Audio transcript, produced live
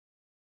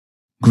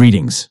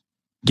Greetings.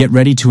 Get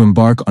ready to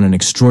embark on an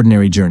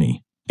extraordinary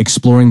journey,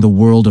 exploring the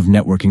world of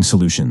networking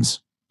solutions.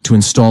 To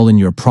install in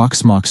your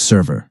Proxmox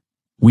server,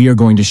 we are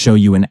going to show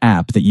you an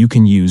app that you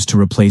can use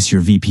to replace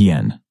your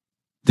VPN.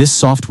 This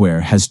software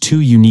has two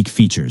unique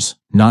features,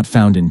 not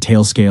found in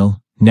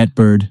Tailscale,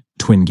 Netbird,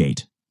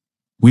 Twingate.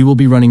 We will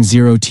be running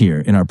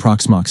ZeroTier in our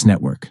Proxmox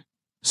network.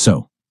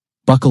 So,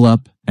 buckle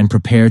up and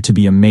prepare to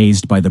be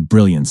amazed by the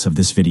brilliance of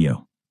this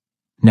video.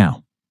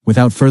 Now,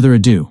 without further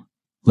ado,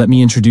 let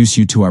me introduce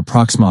you to our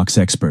Proxmox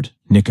expert,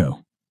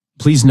 Nico.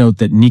 Please note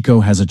that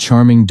Nico has a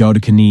charming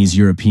Dodecanese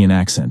European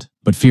accent,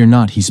 but fear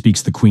not, he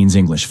speaks the Queen's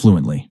English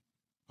fluently.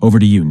 Over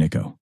to you,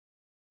 Nico.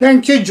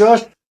 Thank you,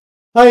 Josh.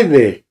 Hi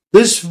there.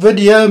 This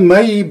video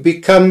may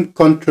become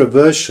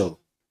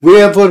controversial. We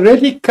have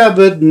already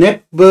covered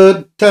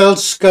Netbird,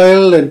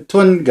 Tailscale, and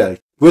Twingate.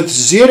 With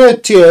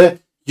ZeroTier,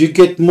 you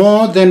get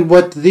more than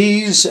what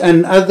these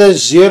and other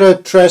zero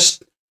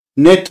trust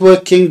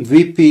networking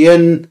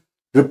VPN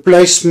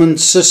replacement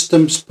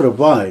systems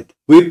provide.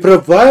 We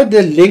provide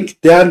a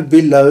link down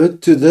below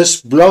to this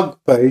blog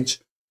page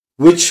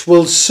which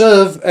will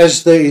serve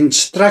as the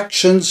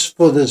instructions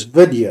for this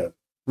video.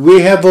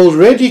 We have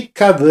already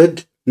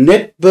covered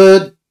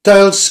Netbird,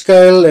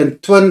 Tailscale and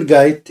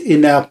Twingate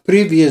in our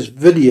previous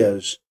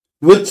videos.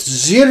 With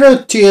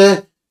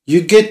ZeroTier,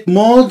 you get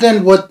more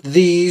than what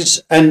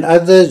these and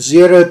other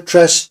zero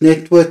trust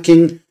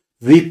networking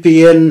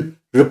VPN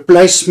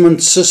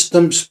replacement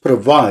systems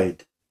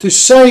provide. To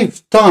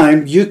save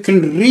time, you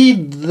can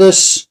read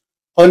this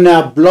on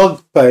our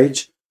blog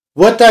page.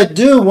 What I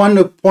do want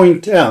to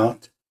point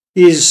out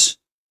is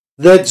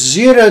that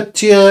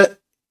ZeroTier,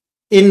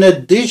 in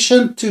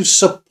addition to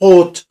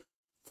support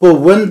for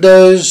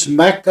Windows,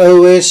 Mac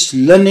OS,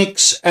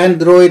 Linux,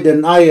 Android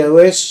and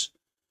iOS,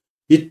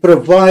 it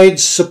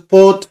provides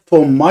support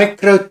for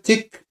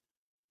MikroTik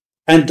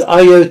and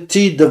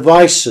IoT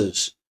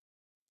devices,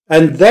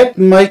 and that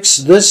makes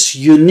this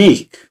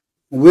unique.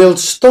 We'll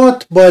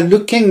start by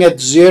looking at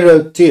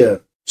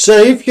ZeroTier. So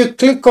if you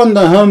click on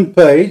the home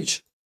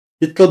page,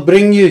 it'll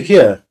bring you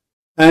here.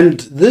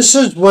 And this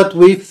is what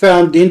we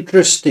found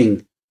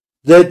interesting,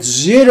 that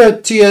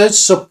ZeroTier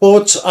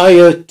supports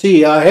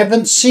IoT. I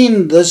haven't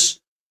seen this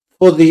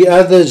for the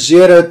other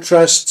zero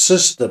trust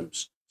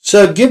systems.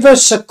 So give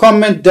us a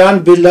comment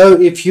down below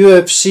if you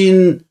have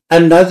seen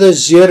another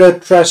zero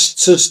trust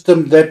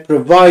system that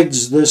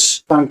provides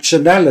this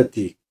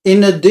functionality.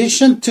 In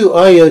addition to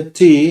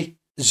IoT,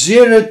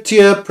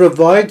 ZeroTier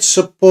provides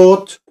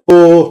support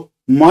for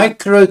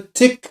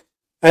MikroTik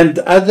and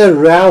other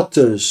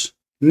routers.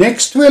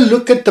 Next, we'll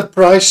look at the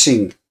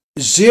pricing.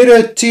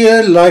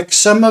 ZeroTier, like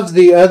some of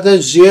the other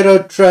zero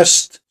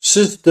trust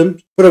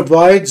systems,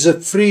 provides a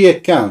free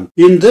account.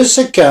 In this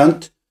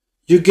account,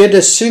 you get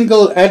a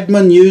single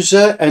admin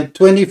user and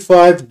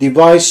 25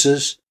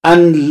 devices,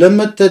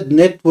 unlimited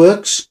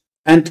networks,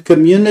 and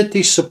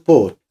community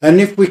support. And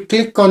if we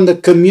click on the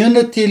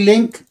community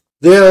link,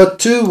 there are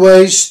two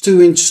ways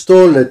to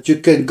install it. You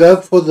can go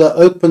for the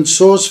open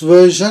source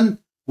version.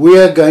 We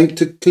are going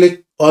to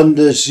click on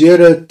the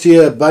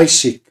ZeroTier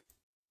Basic.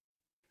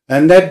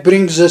 And that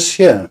brings us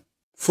here.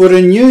 For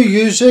a new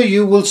user,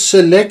 you will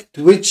select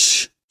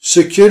which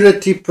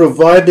security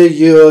provider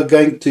you are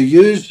going to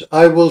use.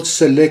 I will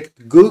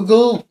select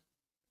Google.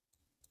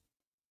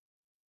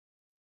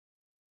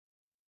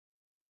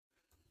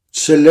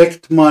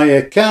 Select my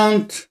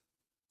account.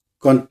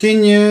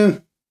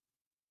 Continue.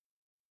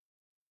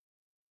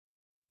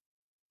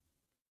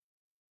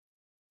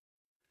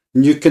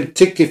 You can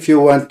tick if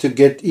you want to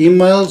get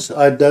emails.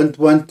 I don't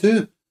want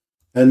to.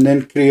 And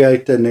then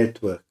create a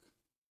network.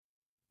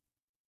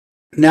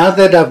 Now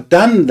that I've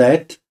done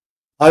that,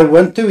 I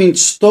want to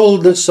install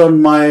this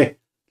on my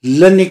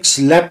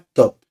Linux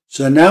laptop.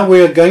 So now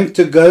we are going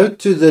to go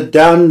to the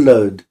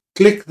download.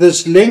 Click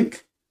this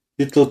link.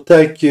 It'll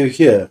take you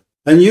here.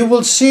 And you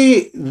will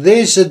see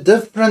there's a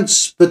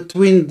difference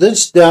between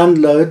this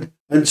download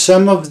and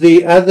some of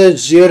the other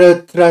zero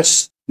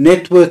trust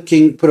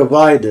networking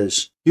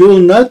providers. You'll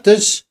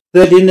notice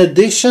that in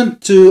addition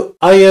to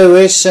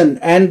iOS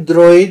and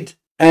Android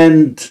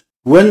and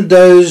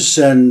Windows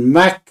and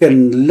Mac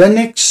and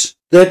Linux,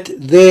 that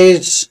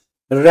there's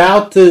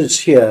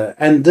routers here,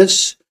 and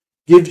this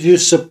gives you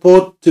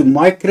support to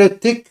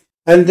MikroTik,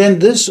 and then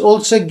this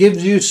also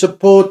gives you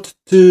support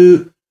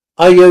to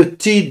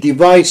IoT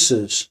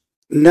devices.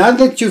 Now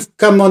that you've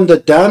come on the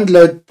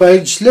download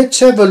page, let's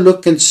have a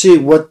look and see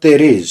what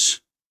there is.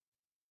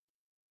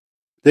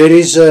 There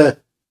is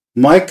a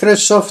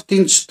Microsoft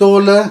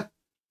installer,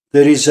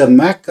 there is a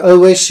Mac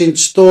OS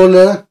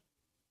installer,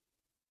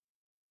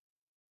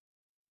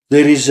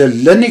 there is a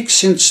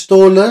Linux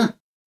installer,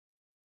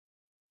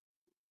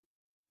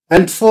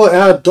 and for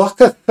our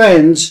Docker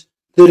fans,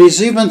 there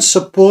is even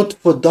support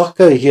for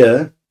Docker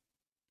here.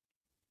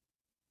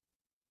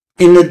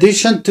 In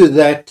addition to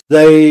that,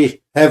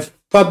 they have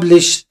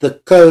published the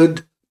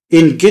code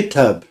in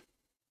GitHub.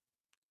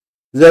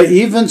 They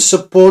even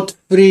support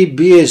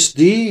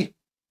FreeBSD,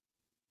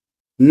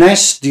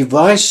 NAS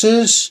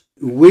devices.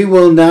 We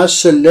will now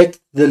select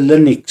the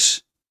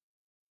Linux.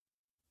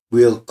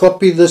 We'll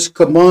copy this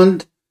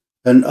command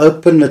and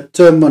open a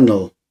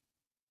terminal.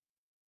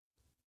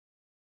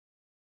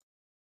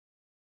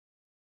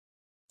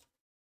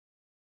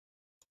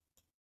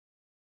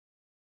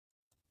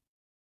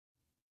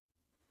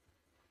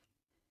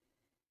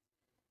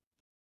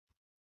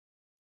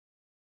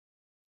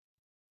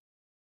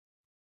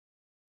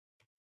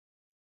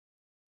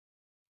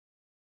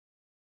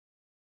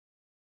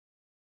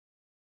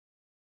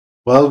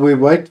 While we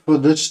wait for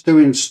this to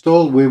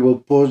install, we will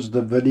pause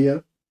the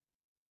video.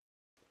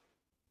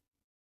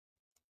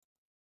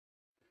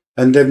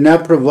 And they've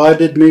now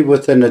provided me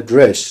with an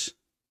address.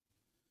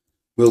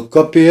 We'll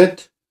copy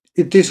it.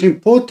 It is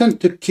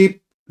important to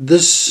keep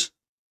this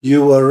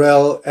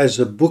URL as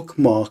a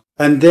bookmark.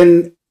 And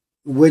then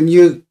when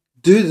you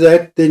do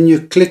that, then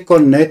you click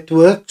on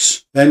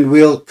networks and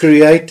we'll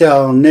create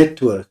our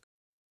network.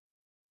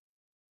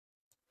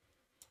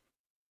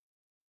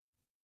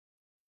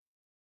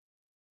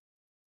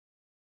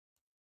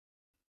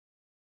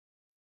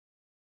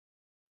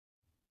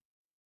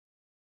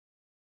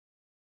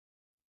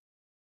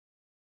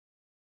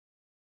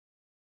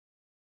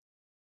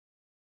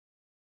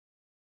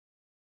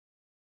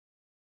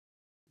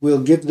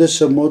 We'll give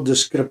this a more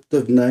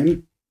descriptive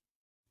name.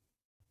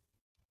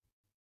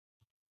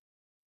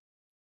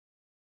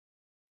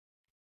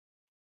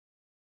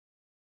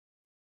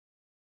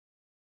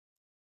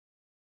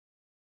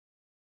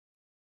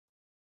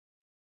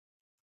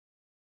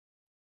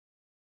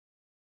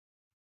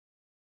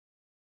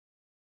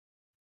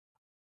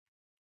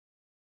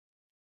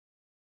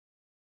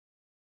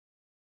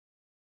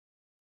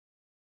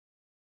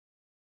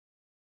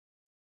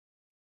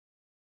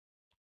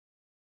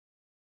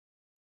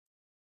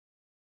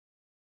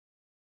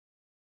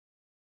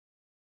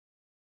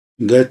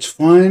 That's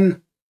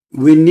fine.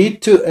 We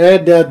need to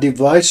add our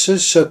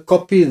devices, so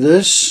copy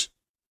this.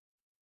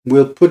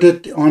 We'll put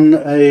it on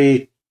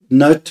a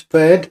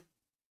notepad.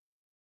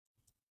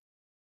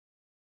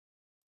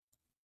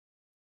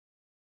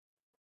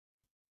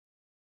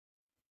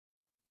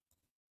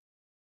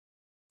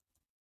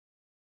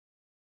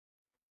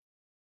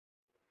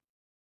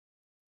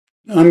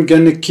 I'm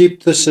going to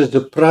keep this as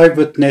a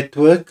private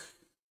network.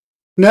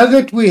 Now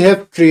that we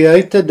have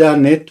created our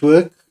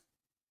network,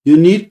 you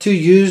need to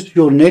use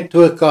your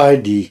network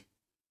ID.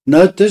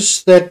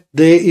 Notice that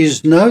there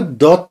is no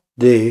dot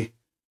there.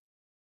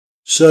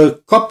 So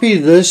copy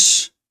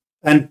this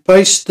and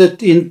paste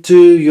it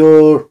into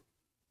your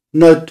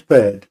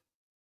notepad.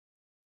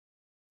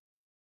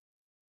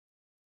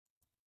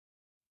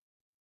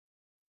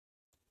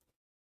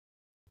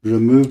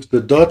 Remove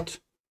the dot.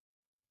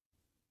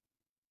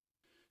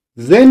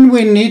 Then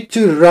we need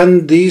to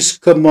run these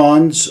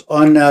commands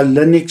on our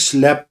Linux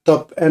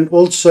laptop and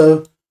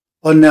also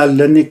on our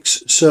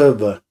Linux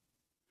server.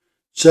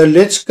 So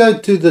let's go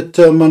to the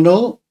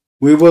terminal.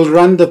 We will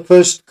run the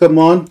first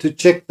command to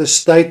check the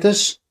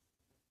status.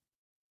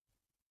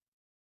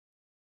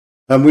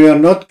 And we are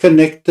not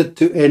connected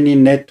to any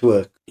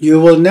network. You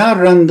will now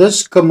run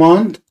this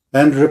command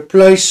and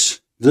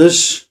replace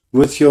this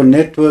with your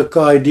network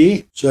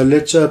ID. So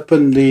let's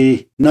open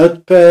the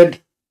notepad,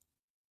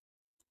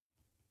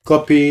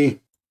 copy,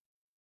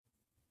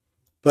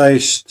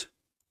 paste.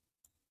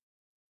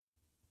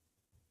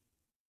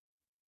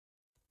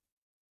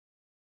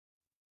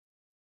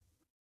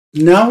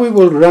 Now we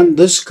will run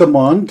this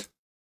command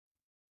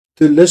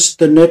to list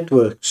the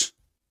networks.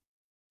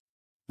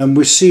 And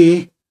we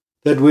see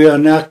that we are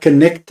now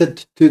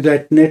connected to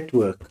that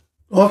network.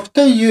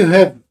 After you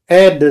have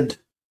added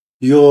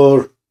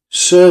your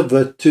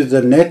server to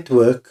the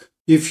network,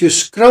 if you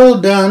scroll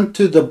down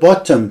to the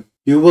bottom,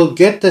 you will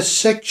get a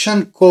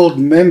section called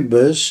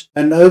Members,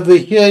 and over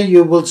here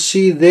you will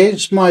see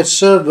there's my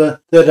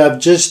server that I've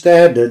just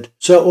added.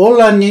 So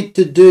all I need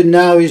to do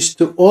now is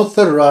to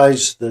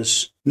authorize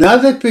this. Now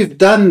that we've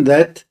done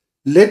that,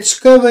 let's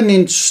go and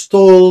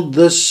install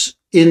this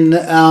in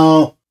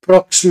our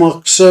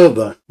Proxmox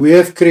server. We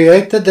have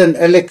created an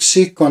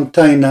LXC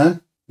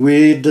container.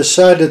 We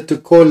decided to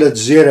call it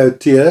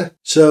ZeroTier.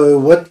 So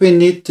what we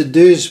need to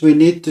do is we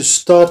need to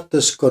start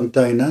this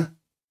container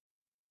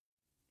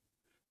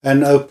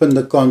and open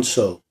the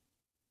console.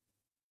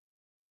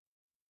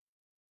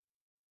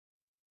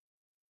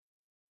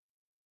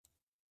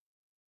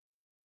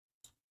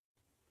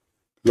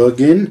 Log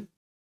in.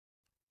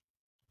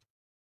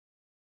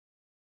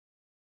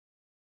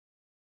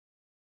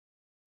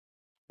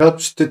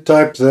 Helps to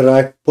type the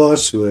right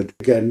password.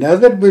 Okay, now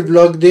that we've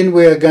logged in,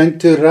 we are going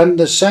to run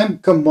the same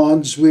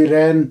commands we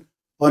ran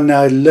on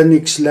our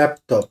Linux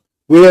laptop.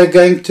 We are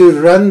going to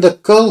run the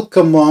curl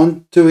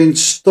command to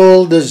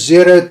install the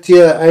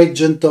ZeroTier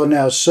agent on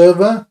our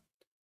server,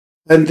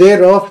 and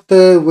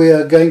thereafter we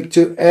are going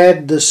to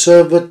add the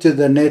server to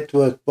the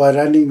network by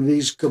running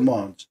these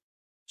commands.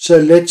 So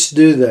let's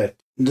do that.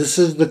 This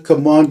is the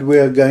command we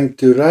are going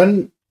to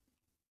run.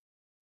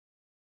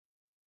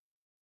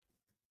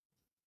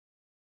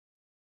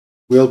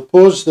 We'll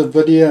pause the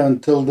video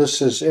until this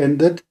has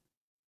ended.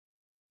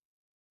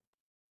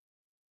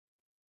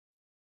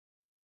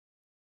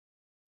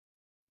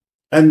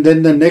 And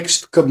then the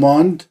next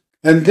command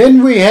And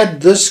then we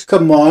had this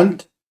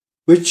command,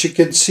 which you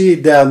can see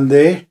down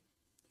there.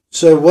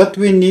 So what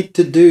we need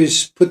to do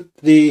is put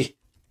the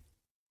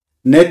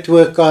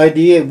network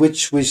ID,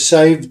 which we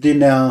saved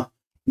in our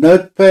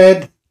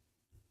Notepad.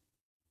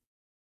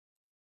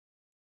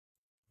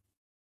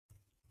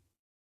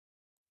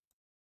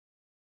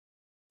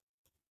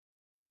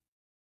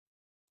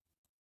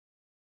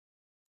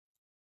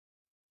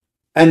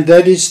 And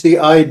that is the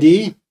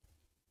ID.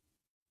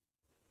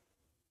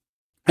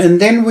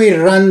 And then we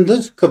run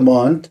this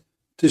command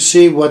to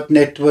see what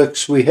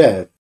networks we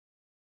have.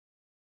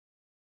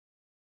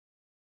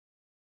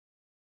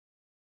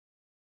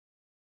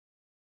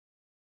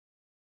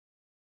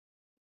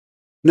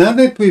 Now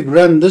that we've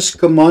run this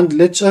command,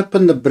 let's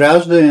open the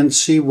browser and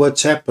see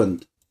what's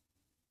happened.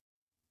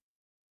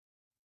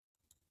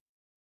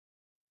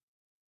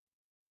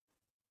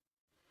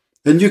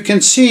 And you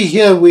can see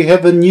here we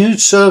have a new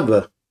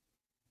server.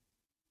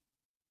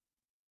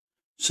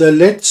 So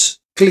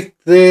let's click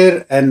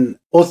there and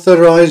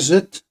authorize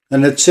it.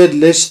 And it said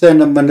less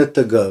than a minute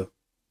ago.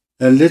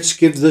 And let's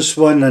give this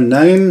one a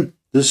name.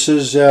 This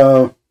is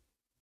our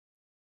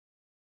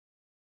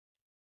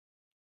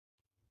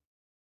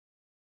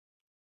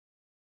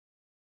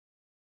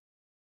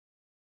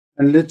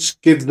and let's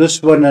give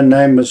this one a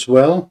name as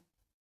well.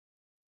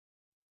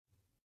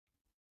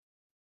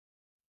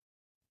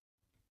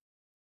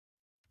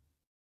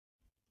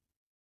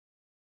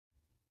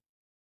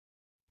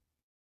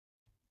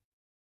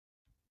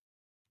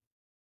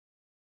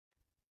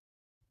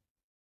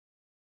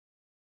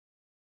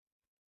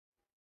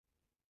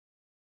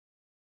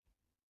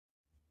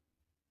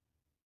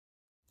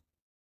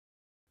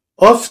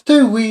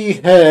 After we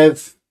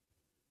have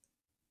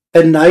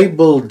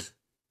enabled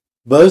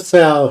both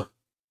our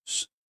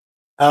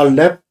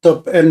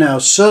laptop and our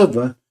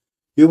server,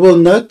 you will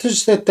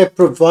notice that they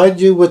provide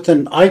you with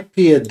an IP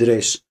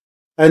address,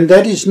 and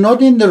that is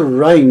not in the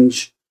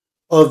range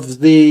of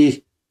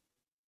the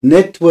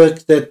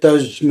network that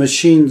those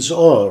machines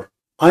are.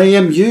 I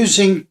am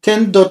using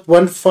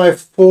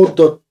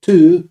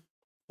 10.154.2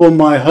 for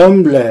my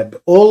home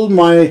lab. All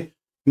my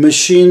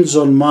machines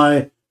on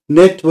my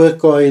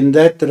network are in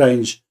that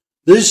range.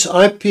 This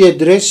IP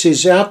address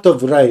is out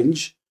of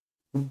range,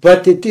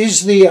 but it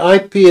is the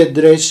IP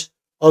address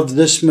of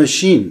this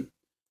machine.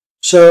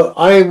 So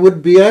I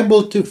would be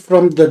able to,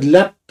 from the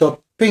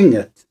laptop, ping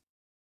it.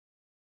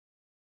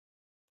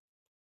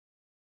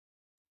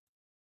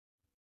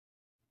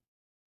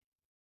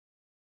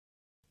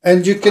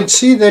 And you can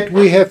see that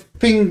we have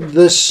pinged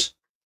this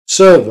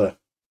server.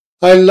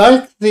 I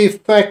like the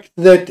fact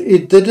that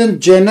it didn't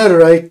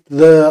generate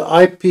the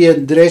IP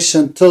address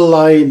until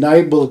I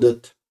enabled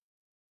it.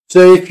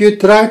 So if you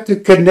try to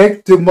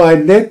connect to my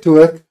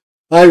network,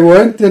 I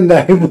won't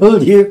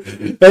enable you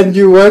and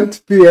you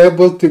won't be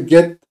able to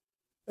get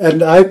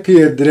an IP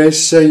address,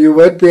 so you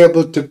won't be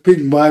able to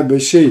ping my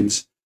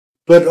machines.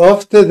 But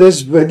after this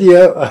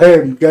video, I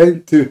am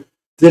going to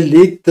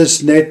delete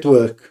this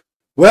network.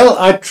 Well,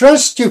 I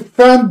trust you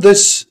found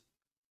this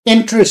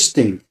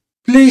interesting.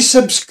 Please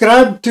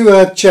subscribe to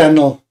our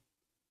channel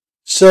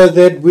so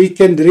that we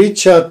can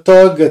reach our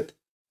target.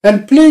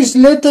 And please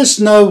let us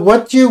know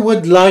what you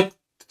would like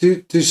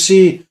to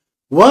see.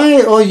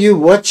 Why are you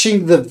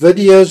watching the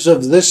videos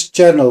of this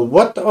channel?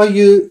 What are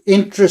you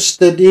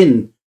interested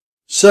in?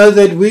 So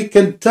that we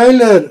can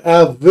tailor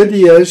our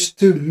videos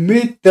to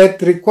meet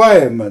that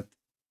requirement.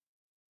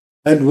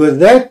 And with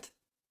that,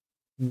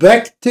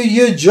 back to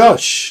you,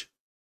 Josh.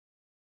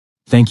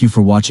 Thank you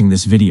for watching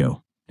this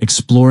video,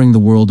 exploring the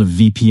world of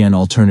VPN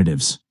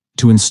alternatives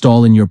to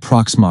install in your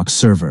Proxmox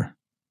server.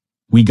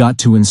 We got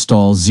to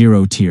install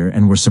ZeroTier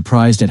and were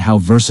surprised at how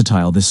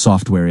versatile this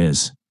software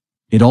is.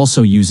 It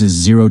also uses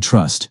Zero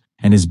Trust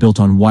and is built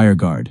on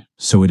WireGuard,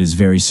 so it is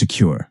very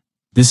secure.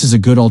 This is a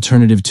good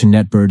alternative to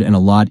Netbird and a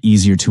lot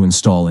easier to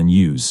install and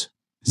use.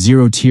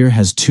 ZeroTier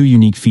has two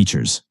unique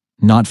features,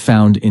 not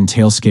found in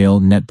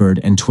Tailscale, Netbird,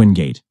 and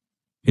Twingate.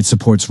 It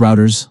supports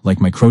routers like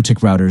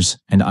MikroTik routers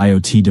and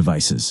IoT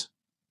devices.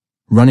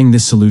 Running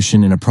this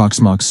solution in a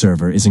Proxmox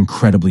server is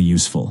incredibly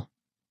useful.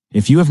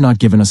 If you have not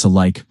given us a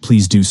like,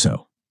 please do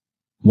so.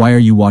 Why are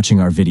you watching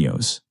our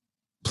videos?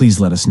 Please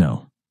let us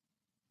know.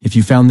 If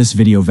you found this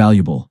video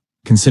valuable,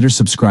 consider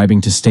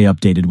subscribing to stay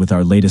updated with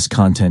our latest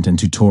content and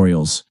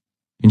tutorials,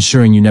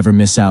 ensuring you never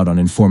miss out on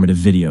informative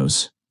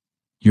videos.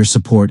 Your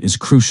support is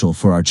crucial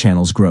for our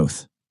channel's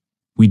growth.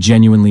 We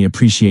genuinely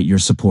appreciate your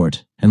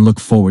support and look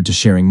forward to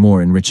sharing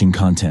more enriching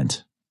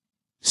content.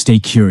 Stay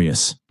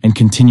curious and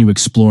continue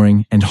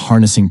exploring and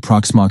harnessing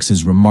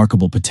Proxmox's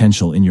remarkable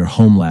potential in your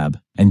home lab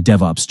and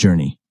DevOps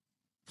journey.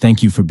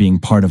 Thank you for being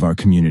part of our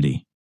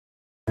community.